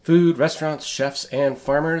Food, restaurants, chefs, and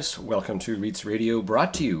farmers, welcome to REITs Radio,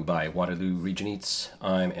 brought to you by Waterloo Region Eats.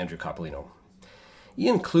 I'm Andrew Coppolino.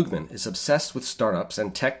 Ian Klugman is obsessed with startups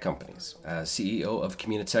and tech companies. As CEO of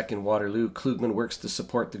Communitech in Waterloo, Klugman works to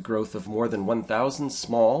support the growth of more than 1,000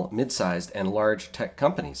 small, mid-sized, and large tech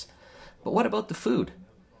companies. But what about the food?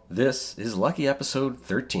 This is Lucky Episode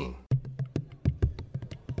 13.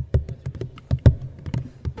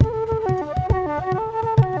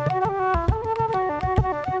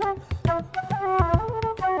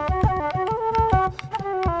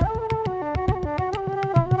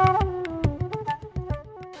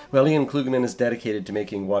 Well, Ian Klugman is dedicated to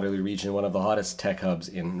making Waterloo Region one of the hottest tech hubs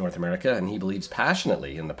in North America, and he believes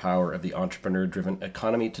passionately in the power of the entrepreneur-driven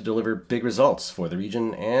economy to deliver big results for the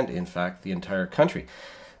region and, in fact, the entire country.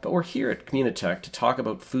 But we're here at Communitech to talk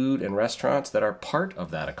about food and restaurants that are part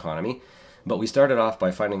of that economy. But we started off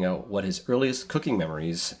by finding out what his earliest cooking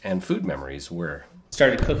memories and food memories were.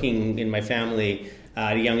 Started cooking in my family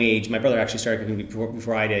at a young age. My brother actually started cooking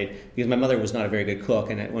before I did, because my mother was not a very good cook,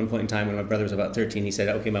 and at one point in time when my brother was about 13, he said,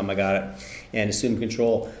 "Okay, Mom, I got it," and assumed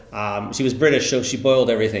control. She was British, so she boiled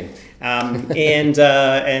everything. And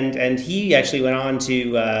he actually went on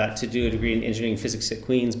to do a degree in engineering physics at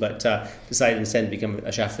Queen's, but decided instead to become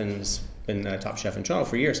a chef and has been a top chef in Toronto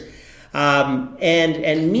for years.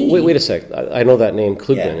 And me. Wait a sec. I know that name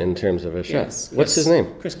Klugman in terms of a chef. Yes, What's his name?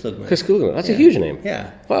 Chris Klugman. Chris Klugman. That's a huge name.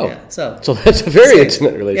 Yeah. Wow. Yeah. So that's a very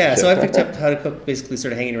intimate relationship. Yeah. So I picked up how to cook, basically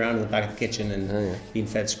sort of hanging around in the back of the kitchen and being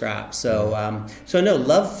fed scraps. So no,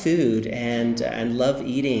 love food and love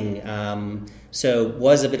eating. So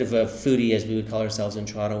was a bit of a foodie, as we would call ourselves in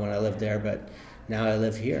Toronto when I lived there, but now I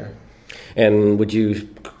live here. And would you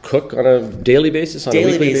cook on a daily basis, on a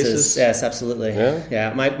weekly basis? Yes, absolutely.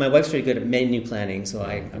 Yeah? My wife's very good at menu planning, so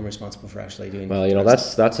I'm responsible for actually doing. Well,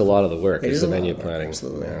 that's a lot of the work, is the menu planning.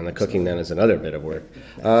 Absolutely. And the cooking then is another bit of work.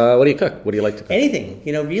 What do you cook? What do you like to cook? Anything,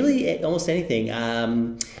 really almost anything.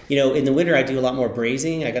 In the winter I do a lot more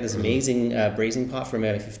braising. I got this amazing braising pot for my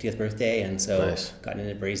 50th birthday, and so gotten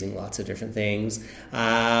into braising lots of different things.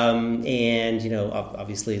 Obviously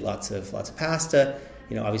lots of pasta.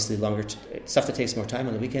 Obviously longer stuff that takes more time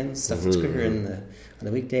on the weekends, stuff that's quicker on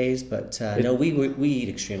the weekdays. But we eat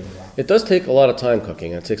extremely well. It does take a lot of time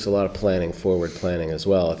cooking. It takes a lot of planning, forward planning as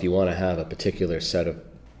well. If you want to have a particular set of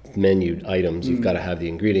menu items, you've got to have the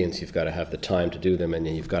ingredients, you've got to have the time to do them, and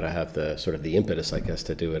then you've got to have the sort of the impetus, I guess,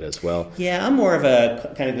 to do it as well. Yeah, I'm more of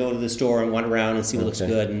a kind of go to the store and wander around and see what looks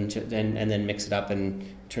good, and then mix it up and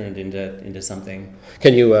turn it into something.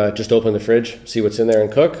 Can you just open the fridge, see what's in there,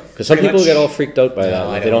 and cook? Because some people get all freaked out by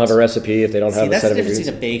that. If they don't have a recipe, if they don't have a set of ingredients.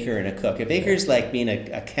 That's the difference between a baker and a cook. A baker's like being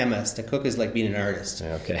a chemist. A cook is like being an artist.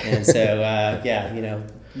 Okay. And so,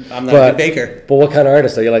 I'm not a good baker. But what kind of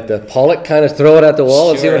artist? Are you like the Pollock kind of throw it at the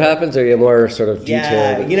wall and see what happens? Or are you more sort of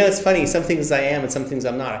detailed? Yeah, it's funny. Some things I am and some things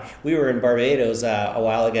I'm not. We were in Barbados a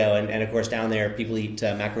while ago, and of course down there people eat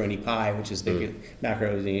macaroni pie, which is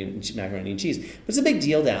macaroni and cheese. But it's a big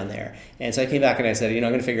deal down there. And so I came back and I said, I'm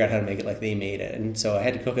going to figure out how to make it like they made it. And so I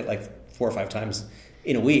had to cook it like 4 or 5 times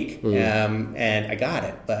in a week. And I got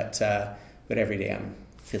it. But every day I'm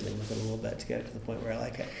fiddling with it a little bit to get it to the point where I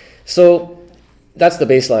like it. So that's the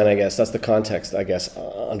baseline, I guess. That's the context, I guess,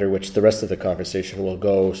 under which the rest of the conversation will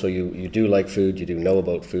go. So you do like food, you do know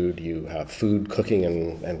about food, you have food, cooking,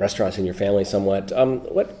 and restaurants in your family somewhat.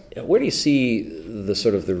 Where do you see the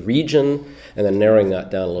sort of the region, and then narrowing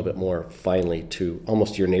that down a little bit more finely to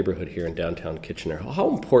almost your neighborhood here in downtown Kitchener? How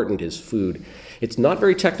important is food? It's not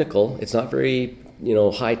very technical. It's not very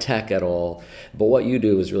high tech at all. But what you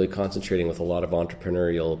do is really concentrating with a lot of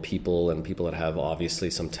entrepreneurial people and people that have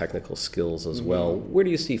obviously some technical skills as well. Where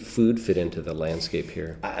do you see food fit into the landscape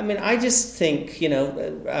here? I just think,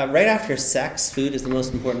 right after sex, food is the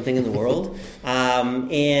most important thing in the world.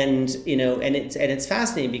 And it's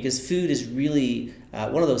fascinating because food is really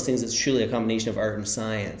one of those things that's truly a combination of art and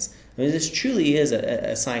science. This truly is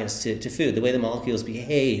a science to food, the way the molecules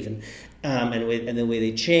behave and the way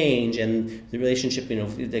they change, and the relationship.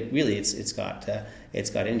 Really, it's got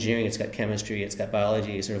engineering, it's got chemistry, it's got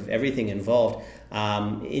biology, sort of everything involved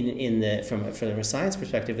from a science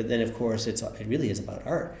perspective. But then, of course, it really is about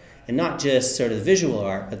art, and not just sort of visual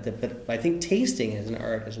art, but I think tasting is an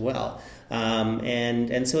art as well.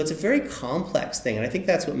 And so it's a very complex thing, and I think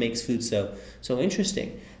that's what makes food so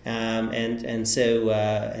interesting, and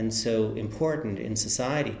so important in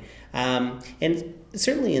society. And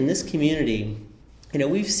certainly in this community,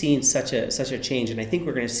 we've seen such a change, and I think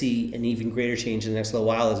we're going to see an even greater change in the next little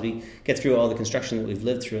while as we get through all the construction that we've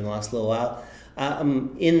lived through in the last little while.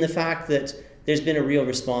 In the fact that there's been a real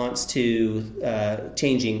response to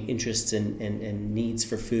changing interests and needs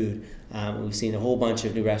for food. We've seen a whole bunch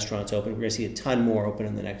of new restaurants open. We're going to see a ton more open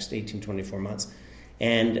in the next 18, 24 months.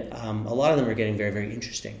 And a lot of them are getting very, very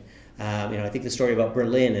interesting. I think the story about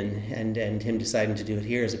Berlin and him deciding to do it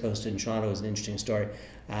here as opposed to in Toronto is an interesting story.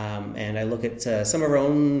 And I look at some of our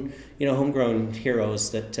own, homegrown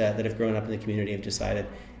heroes that have grown up in the community have decided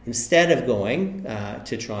instead of going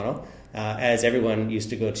to Toronto, as everyone used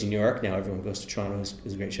to go to New York, now everyone goes to Toronto,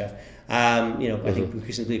 who's a great chef. I think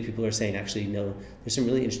increasingly people are saying, actually, no, there's some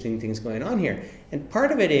really interesting things going on here. And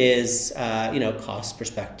part of it is, cost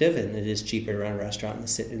perspective, and it is cheaper to run a restaurant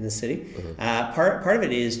in the city. Mm-hmm. Part of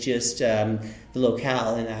it is just the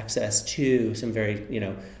locale and access to some very,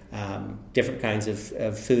 different kinds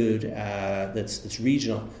of food that's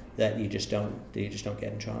regional that you just don't get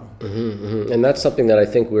in Toronto. Mm-hmm, mm-hmm. And that's something that I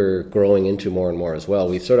think we're growing into more and more as well.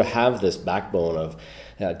 We sort of have this backbone of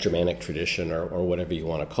Germanic tradition or whatever you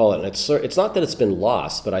want to call it. And it's not that it's been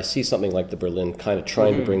lost, but I see something like the Berlin kind of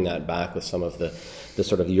trying to bring that back with some of the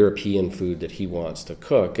sort of European food that he wants to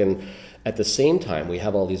cook. And at the same time, we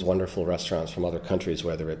have all these wonderful restaurants from other countries,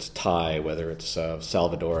 whether it's Thai, whether it's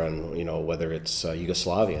Salvadoran, whether it's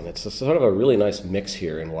Yugoslavian. It's sort of a really nice mix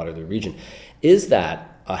here in Waterloo region. Is that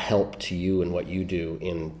a help to you in what you do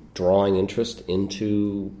in drawing interest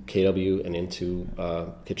into KW and into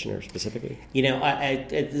Kitchener specifically?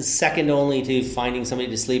 It's second only to finding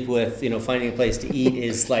somebody to sleep with. Finding a place to eat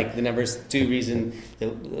is like the number 2 reason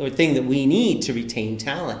or thing that we need to retain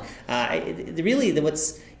talent. It's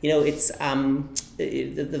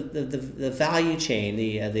the value chain,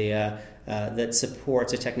 that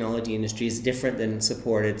supports a technology industry is different than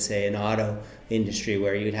supported, say, an auto industry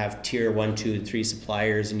where you'd have tier 1, 2, and 3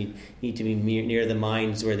 suppliers, and you need to be near the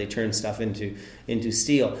mines where they turn stuff into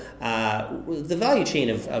steel. The value chain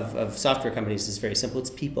of software companies is very simple. It's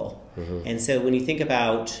people. Mm-hmm. And so when you think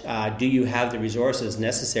about do you have the resources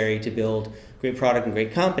necessary to build great product and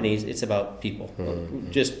great companies, it's about people,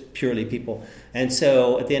 mm-hmm. just purely people. And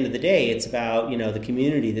so at the end of the day, it's about the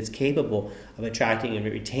community that's capable of attracting and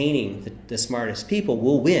retaining the smartest people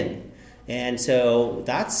will win. And so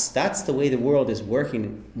that's the way the world is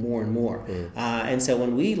working more and more. Mm. And so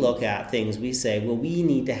when we look at things, we say, well, we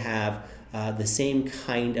need to have the same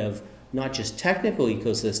kind of not just technical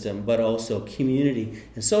ecosystem, but also community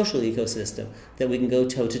and social ecosystem that we can go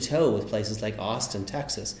toe-to-toe with places like Austin,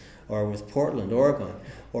 Texas, or with Portland, Oregon,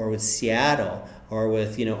 or with Seattle, or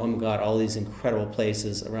with, all these incredible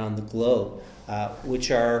places around the globe,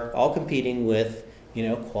 which are all competing with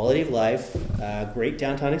quality of life, great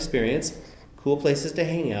downtown experience, cool places to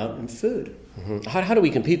hang out, and food. Mm-hmm. How do we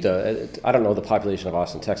compete, though? I don't know the population of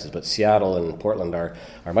Austin, Texas, but Seattle and Portland are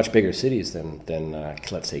much bigger cities than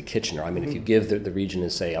let's say, Kitchener. I mean, if you give the region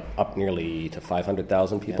is, say, up nearly to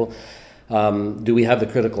 500,000 people, do we have the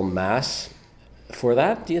critical mass for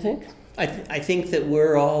that, do you think? I think that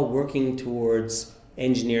we're all working towards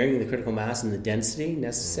engineering the critical mass and the density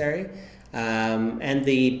necessary. And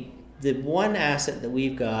the one asset that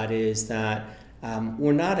we've got is that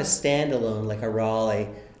we're not a standalone like a Raleigh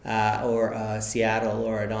or a Seattle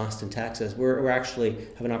or an Austin, Texas. We're actually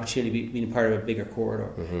have an opportunity to be part of a bigger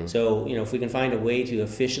corridor. Mm-hmm. So if we can find a way to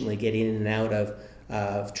efficiently get in and out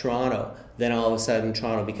of Toronto, then all of a sudden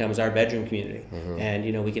Toronto becomes our bedroom community, mm-hmm.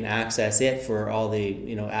 and we can access it for all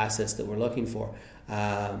the assets that we're looking for.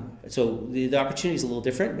 So the opportunity is a little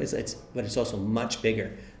different, but it's also much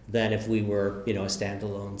bigger than if we were a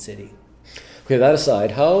standalone city. Okay, that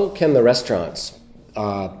aside, how can the restaurants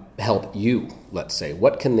help you, let's say?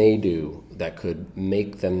 What can they do that could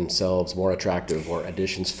make themselves more attractive or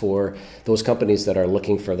additions for those companies that are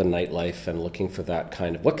looking for the nightlife and looking for that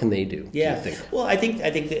kind of, what can they do, do you think? Well, I think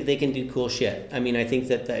that they can do cool shit. I mean, I think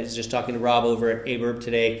that I was just talking to Rob over at ABURB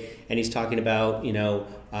today, and he's talking about,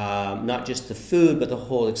 not just the food, but the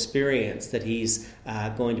whole experience that he's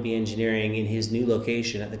going to be engineering in his new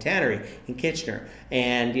location at the Tannery in Kitchener.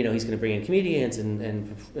 And he's going to bring in comedians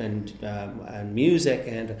and music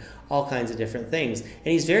and all kinds of different things. And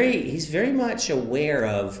he's very much aware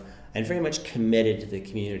of and very much committed to the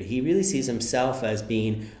community. He really sees himself as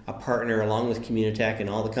being a partner along with Communitech and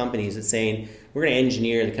all the companies that's saying we're going to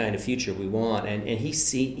engineer the kind of future we want. And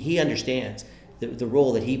he understands the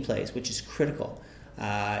role that he plays, which is critical.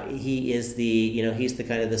 He is he's the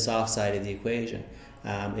kind of the soft side of the equation.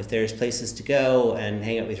 If there's places to go and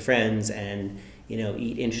hang out with friends and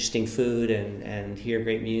eat interesting food and hear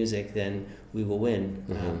great music, then we will win.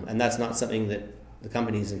 Mm-hmm. And that's not something that the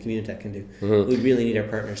companies in Communitech can do. Mm-hmm. We really need our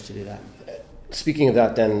partners to do that. Speaking of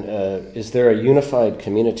that, then, is there a unified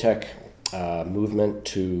Communitech movement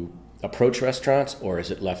to approach restaurants, or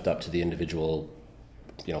is it left up to the individual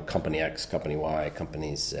Company X, Company Y,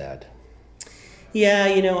 Company Z? Yeah,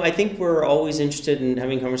 I think we're always interested in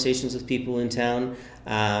having conversations with people in town.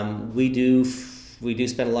 We do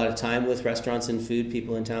spend a lot of time with restaurants and food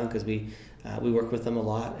people in town because we work with them a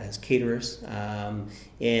lot as caterers,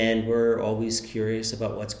 and we're always curious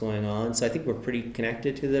about what's going on. So I think we're pretty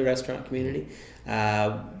connected to the restaurant community.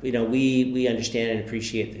 We understand and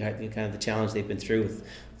appreciate the kind of the challenge they've been through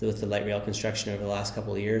with the light rail construction over the last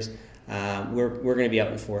couple of years. We're going to be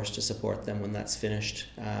out in force to support them when that's finished,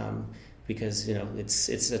 because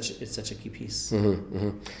it's such a key piece. Mm-hmm,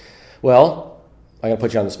 mm-hmm. Well, I'm going to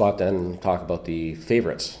put you on the spot then and talk about the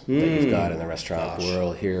favorites that you've got in the restaurant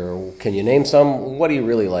world here. Can you name some? What do you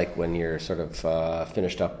really like when you're sort of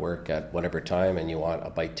finished up work at whatever time and you want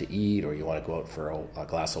a bite to eat, or you want to go out for a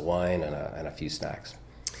glass of wine and a few snacks?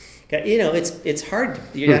 It's hard.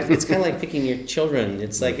 It's kind of like picking your children.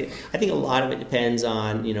 It's like, I think a lot of it depends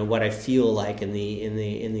on what I feel like in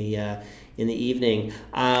the evening.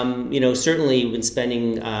 Certainly when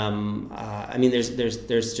spending.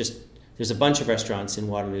 There's a bunch of restaurants in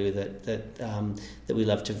Waterloo that we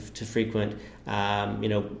love to frequent.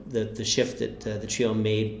 The shift that the trio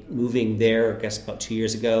made moving there, I guess about 2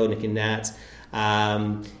 years ago, Nick and Nat's.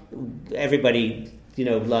 Everybody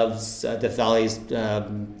loves Death Valley's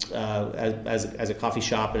as a coffee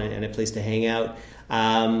shop and a place to hang out.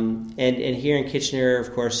 And here in Kitchener,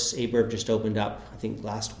 of course, Aberg just opened up, I think,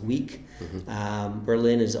 last week. Mm-hmm.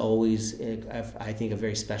 Berlin is always, I think, a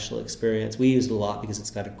very special experience. We use it a lot because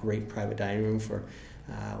it's got a great private dining room for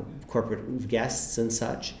corporate guests and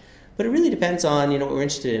such. But it really depends on what we're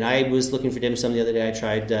interested in. I was looking for dim sum the other day. I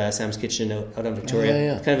tried Sam's Kitchen out on Victoria.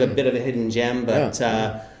 Yeah. It's kind of a bit of a hidden gem, but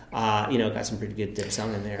got some pretty good dim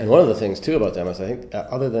sum in there. And one of the things too about them is, I think,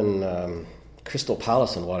 other than Crystal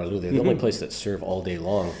Palace in Waterloo, they're the only place that serve all day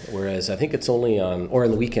long. Whereas I think it's only on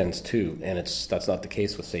the weekends too, and that's not the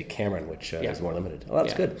case with, say, Cameron, which is more limited. Well,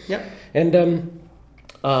 that's good. Yeah. And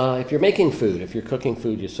if you're making food, if you're cooking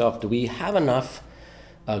food yourself, do we have enough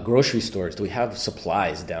grocery stores? Do we have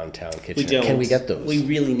supplies downtown Kitchener? We don't. Can we get those? We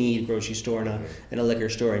really need a grocery store and a liquor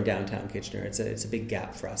store in downtown Kitchener. It's a big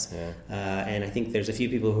gap for us. Yeah. And I think there's a few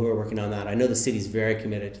people who are working on that. I know the city's very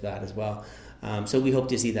committed to that as well. So we hope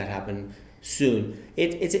to see that happen soon.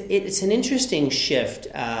 It's an interesting shift,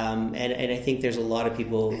 and I think there's a lot of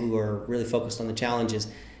people who are really focused on the challenges.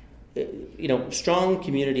 Strong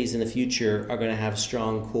communities in the future are going to have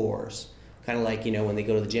strong cores. Kind of like, when they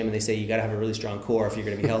go to the gym and they say you got to have a really strong core if you're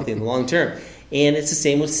going to be healthy in the long term. And it's the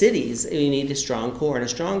same with cities. You need a strong core. And a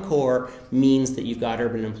strong core means that you've got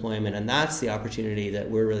urban employment. And that's the opportunity that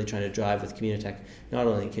we're really trying to drive with Communitech, not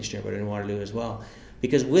only in Kitchener, but in Waterloo as well.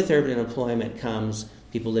 Because with urban employment comes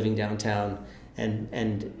people living downtown and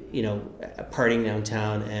partying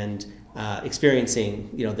downtown and experiencing,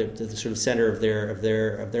 the sort of center of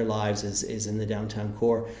their lives is in the downtown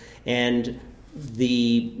core. And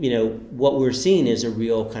what we're seeing is a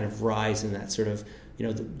real kind of rise in that sort of,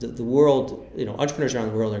 the world, entrepreneurs around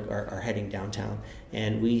the world are heading downtown,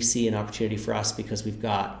 and we see an opportunity for us because we've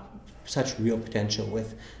got such real potential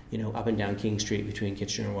with, up and down King Street between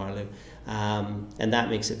Kitchener and Waterloo, and that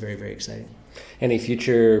makes it very, very exciting. Any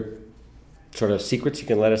future sort of secrets you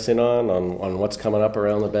can let us in on what's coming up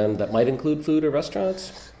around the bend that might include food or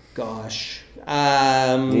restaurants? Gosh.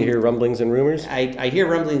 Do you hear rumblings and rumors? I hear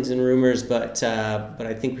rumblings and rumors, but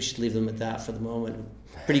I think we should leave them at that for the moment.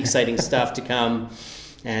 Pretty exciting stuff to come,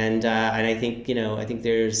 and I think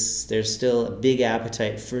there's still a big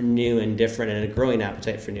appetite for new and different, and a growing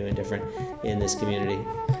appetite for new and different in this community.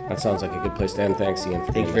 That sounds like a good place to end. Thanks, Ian,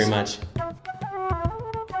 for Thank you very much.